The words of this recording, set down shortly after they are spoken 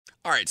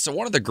All right, so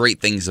one of the great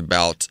things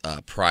about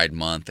Pride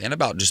Month and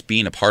about just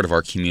being a part of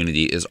our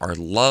community is our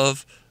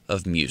love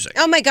of music.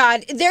 Oh my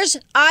God,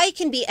 I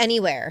can be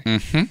anywhere.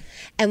 Mm-hmm.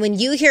 And when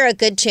you hear a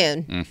good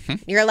tune,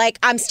 you're like,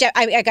 I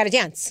got to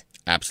dance.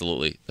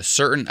 Absolutely. A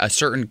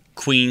certain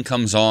queen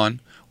comes on,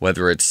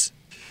 whether it's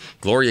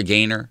Gloria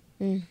Gaynor,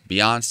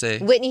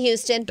 Beyonce, Whitney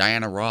Houston,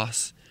 Diana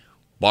Ross,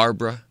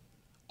 Barbara,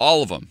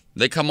 all of them.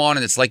 They come on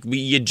and it's like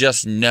you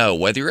just know,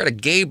 whether you're at a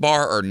gay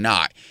bar or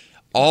not,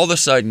 all of a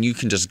sudden you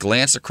can just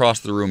glance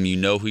across the room, you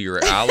know who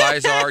your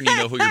allies are and you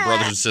know who your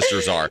brothers and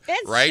sisters are.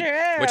 It's right?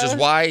 true. Which is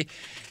why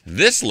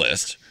this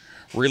list,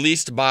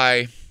 released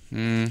by,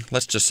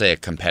 let's just say a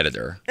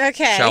competitor.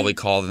 Okay. Shall we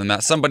call them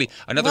that?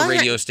 Another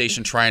radio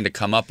station trying to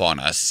come up on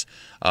us.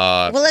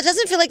 Well, it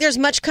doesn't feel like there's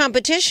much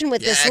competition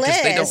with this list.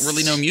 Yeah, because they don't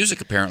really know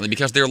music, apparently,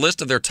 because their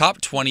list of their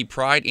top 20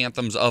 Pride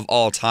anthems of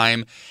all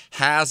time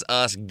has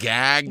us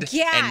gagged.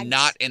 And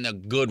not in a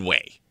good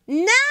way.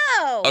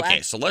 No!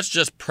 Okay, so let's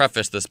just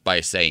preface this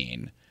by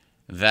saying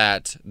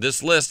that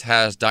this list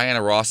has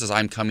Diana Ross's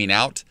I'm Coming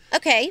Out.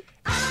 Okay.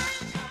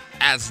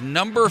 As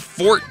number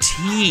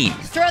 14.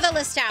 Throw the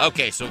list out.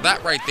 Okay, so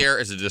that right there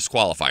is a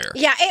disqualifier.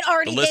 Yeah, they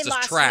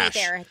lost me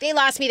there. They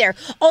lost me there.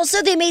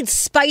 Also, they made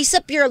Spice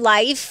Up Your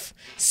Life,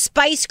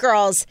 Spice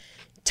Girls,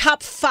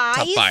 top 5.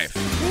 Top 5.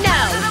 No.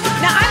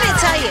 Now, I'm going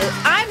to tell you,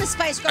 I'm a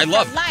Spice Girl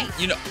for life.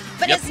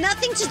 But it's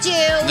nothing to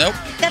do. Nope.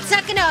 That's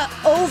not going to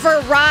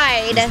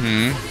override.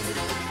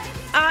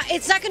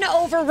 It's not going to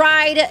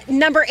override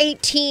number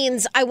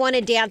 18's I Want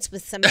to Dance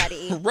with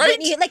Somebody. Right?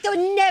 That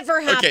would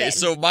never happen. Okay,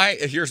 so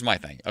here's my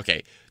thing.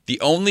 Okay, the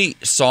only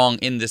song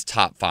in this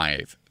top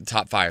five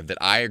that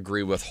I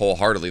agree with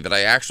wholeheartedly, that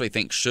I actually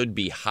think should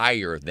be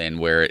higher than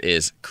where it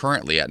is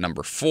currently at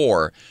number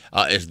 4,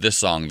 is this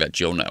song that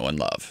you'll know and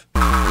love.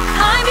 Come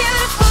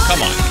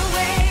on.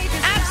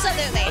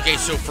 Absolutely. Okay,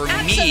 so for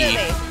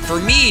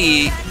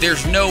me,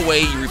 there's no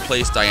way you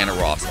replace Diana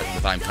Ross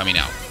with I'm Coming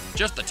Out.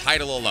 Just the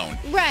title alone.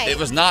 Right. It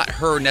was not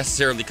her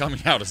necessarily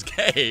coming out as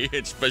gay,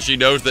 but she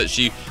knows that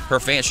her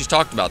fans, she's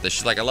talked about this.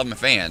 She's like, I love my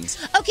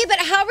fans. Okay, but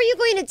how are you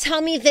going to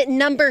tell me that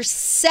number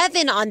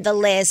 7 on the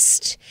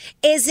list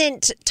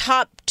isn't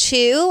top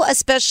 2,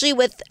 especially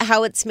with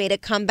how it's made a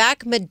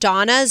comeback,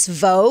 Madonna's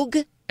Vogue?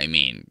 I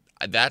mean,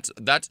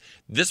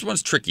 this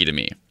one's tricky to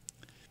me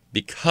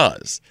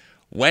because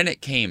when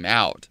it came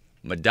out,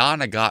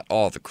 Madonna got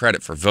all the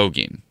credit for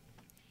voguing.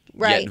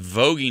 Right. Yet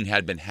voguing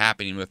had been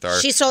happening with our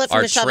Michelle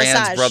trans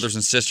Visage. brothers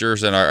and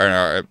sisters and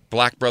our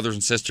black brothers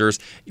and sisters,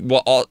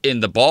 all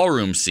in the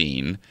ballroom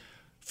scene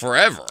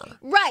forever.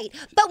 Right.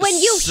 But when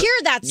you hear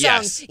that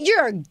song,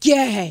 you're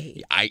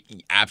gay.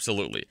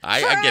 Absolutely.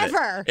 I get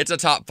it. It's a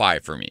top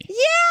 5 for me.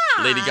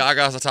 Yeah. Lady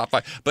Gaga's a top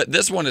 5. But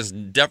this one is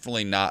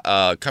definitely not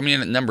coming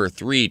in at number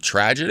 3,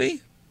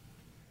 Tragedy.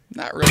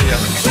 Not really.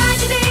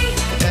 Tragedy.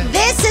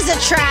 This is a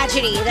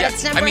tragedy that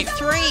it's number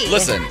 3.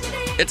 Listen,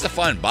 it's a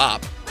fun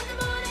bop.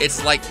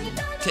 It's like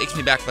takes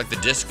me back like the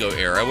disco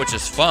era, which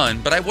is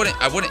fun, but I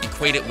wouldn't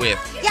equate it with.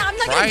 Yeah, I'm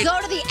not gonna go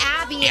to the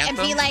Abbey and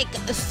be like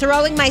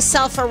throwing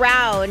myself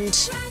around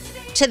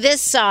to this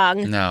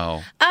song.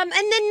 No. And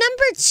then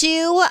number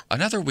 2,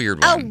 another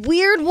weird one. A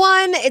weird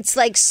one. It's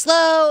like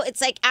slow. It's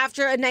like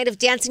after a night of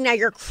dancing, now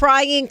you're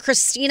crying.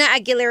 Christina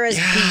Aguilera's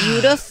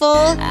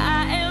Beautiful.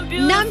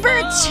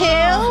 Number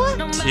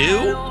 2.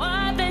 2?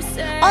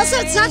 Also,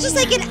 it's not just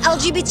like an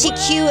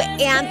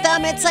LGBTQ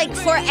anthem. It's like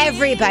for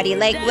everybody,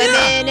 like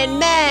women and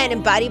men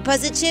and body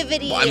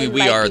positivity. Well, I mean,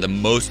 we are the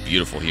most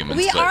beautiful humans.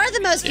 We are the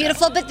most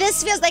beautiful, but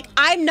this feels like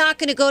I'm not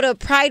going to go to a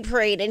pride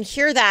parade and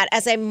hear that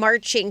as I'm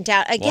marching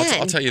down again.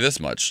 Well, I'll tell you this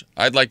much.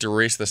 I'd like to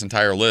erase this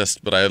entire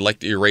list, but I'd like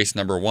to erase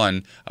number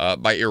 1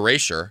 by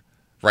erasure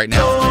right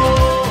now.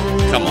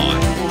 Come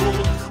on.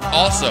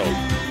 Also,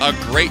 a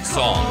great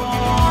song.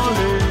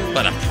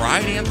 But a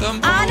pride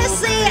anthem?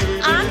 Honestly,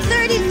 I'm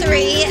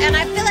 33, and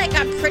I feel like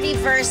I'm pretty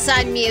versed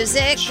on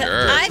music.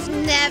 Sure. I've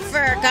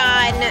never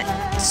gone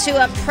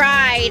to a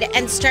pride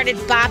and started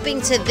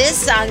bopping to this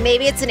song.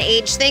 Maybe it's an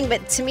age thing,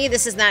 but to me,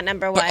 this is not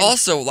number 1. But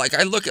also, like,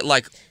 I look at,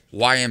 like,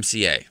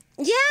 YMCA.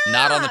 Yeah.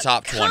 Not on the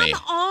top 20.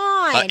 Come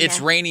on.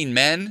 It's Raining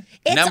Men.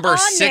 It's number on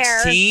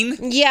 16.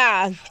 There.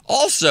 Yeah.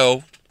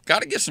 Also,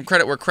 got to give some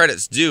credit where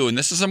credit's due, and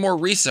this is a more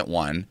recent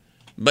one.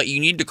 But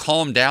You Need to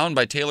Calm Down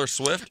by Taylor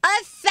Swift.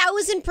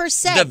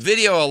 1,000%. The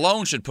video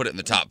alone should put it in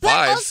the top 5.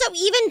 But also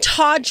even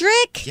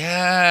Todrick.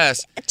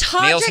 Yes.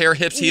 Nails, Hair,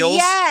 Hips, Heels.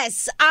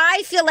 Yes.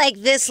 I feel like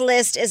this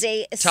list is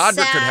a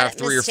Todrick could have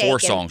 3 or 4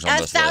 songs on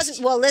this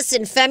list. Well,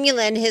 listen,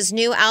 Femulin, his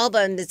new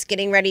album that's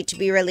getting ready to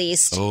be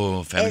released.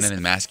 Oh, Feminine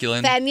and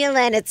Masculine?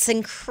 Femulin. It's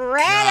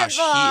incredible.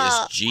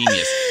 Gosh, he is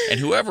genius. And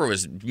whoever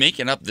was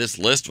making up this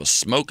list was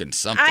smoking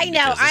something. I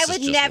know. I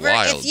would never.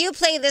 Wild. If you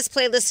play this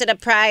playlist at a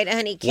Pride,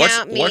 honey,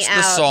 count me out. What's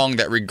the song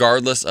that,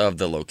 regardless of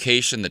the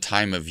location, the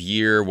time of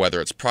year, whether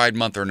it's Pride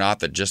Month or not,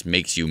 that just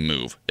makes you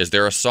move? Is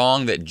there a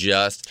song that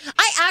just...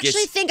 I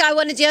actually think I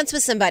Want to Dance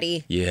with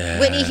Somebody. Yeah.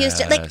 Whitney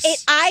Houston. Like,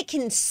 I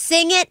can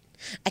sing it.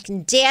 I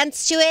can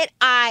dance to it.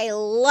 I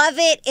love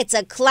it. It's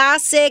a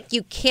classic.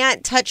 You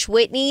can't touch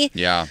Whitney.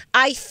 Yeah.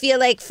 I feel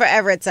like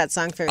forever it's that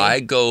song for me. I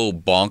go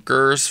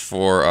bonkers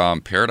for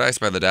Paradise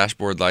by the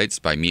Dashboard Lights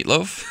by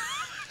Meatloaf.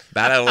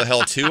 Bat Out of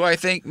Hell 2, I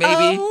think,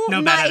 maybe. Oh, No,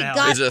 my Bat Out of Hell.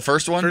 God. Is it the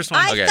first one? First one.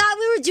 I Okay. thought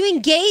we were doing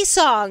gay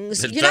songs.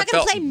 That You're not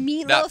going to felt- play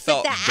Meatloaf that with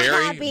felt that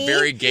very, happy.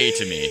 very gay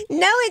to me.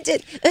 No, it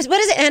did. What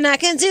is it? And I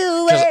can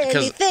do 'Cause-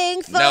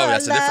 anything for No,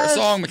 that's a different love.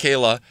 song,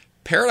 Michaela.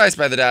 Paradise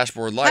by the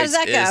Dashboard Lights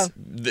does that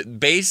is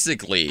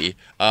basically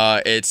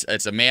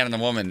it's a man and a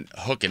woman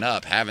hooking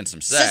up, having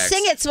some sex.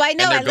 sing it so I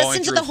know. And they're I going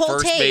listened to through the whole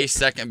first tape. base,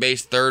 second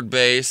base, third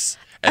base.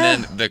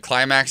 And then the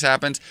climax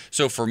happens.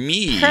 So for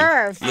me,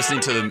 Perv. listening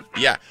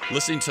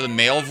to the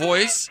male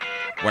voice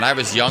when I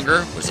was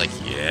younger was like,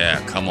 yeah,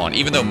 come on.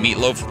 Even though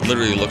Meatloaf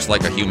literally looks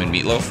like a human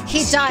meatloaf.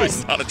 He so does.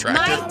 he's not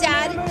attractive. My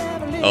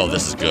dad. Oh,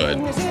 this is good.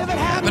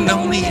 Happened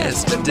only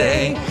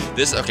yesterday.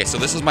 So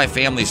this is my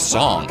family's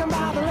song.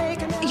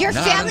 Your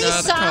family's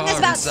Another song car is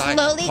about inside.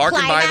 slowly Parking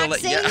by the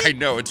climaxing. Yeah, I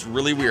know. It's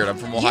really weird. I'm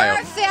from Ohio.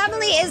 Your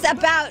family is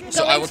about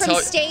So I going will from tell-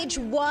 stage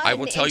one I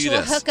will tell into you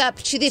a this. hookup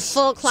to the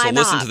full So climax.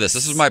 listen to this.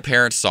 This is my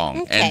parents'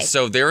 song. Okay. And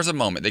so there was a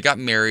moment. They got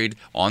married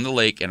on the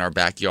lake in our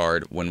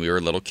backyard when we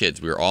were little kids.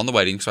 We were all in the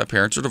wedding, so my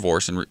parents were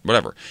divorced and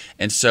whatever.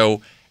 And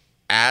so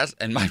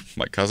my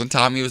cousin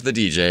Tommy was the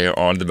DJ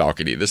on the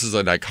balcony. This is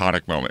an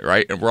iconic moment,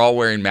 right? And we're all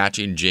wearing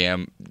matching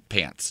jam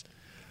pants.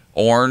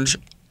 Orange,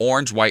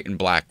 white, and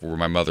black were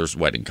my mother's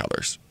wedding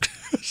colors.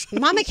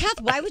 Mama Kath,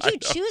 why would you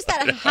choose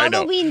that I know.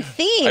 Halloween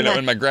theme? I know,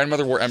 and my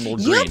grandmother wore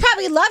emerald You green.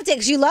 probably loved it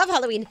because you love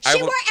Halloween. I She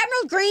will- wore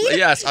emerald green?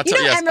 Yes, I'll you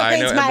tell know yes, emerald I know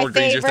green's my emerald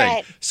green's your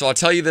favorite. thing. So I'll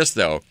tell you this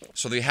though.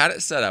 So they had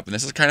it set up, and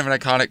this is kind of an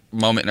iconic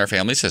moment in our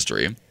family's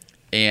history.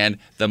 And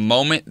the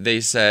moment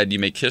they said you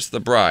may kiss the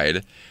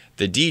bride,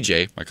 the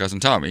DJ, my cousin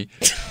Tommy,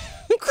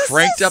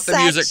 cranked up the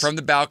music from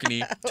the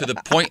balcony to the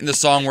point in the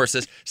song where it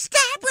says,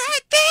 "Stop right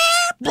there!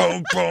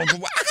 Boom, boom,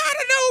 boom. I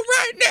gotta know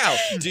right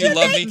now. Do you Did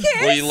love they me?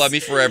 kiss? Will you love me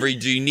forever?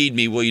 Do you need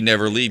me? Will you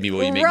never leave me?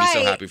 Will you make me so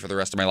Right. happy for the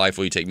rest of my life?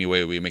 Will you take me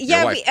away? Will you make me Yeah,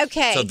 your wife?"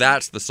 okay. So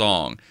that's the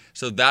song.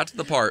 So that's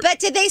the part. But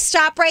did they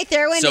stop right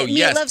there when So Meatloaf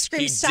yes,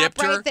 screamed he stop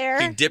dipped her. right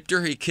there? He dipped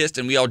her. He kissed,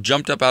 and we all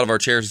jumped up out of our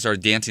chairs and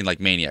started dancing like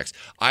maniacs.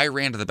 I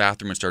ran to the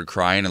bathroom and started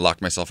crying and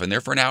locked myself in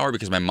there for an hour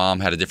because my mom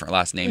had a different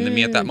last name than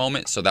me at that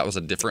moment. So that was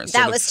a different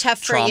That sort was of tough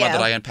for trauma you.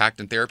 that I unpacked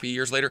in therapy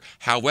years later.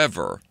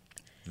 However,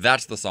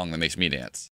 that's the song that makes me dance.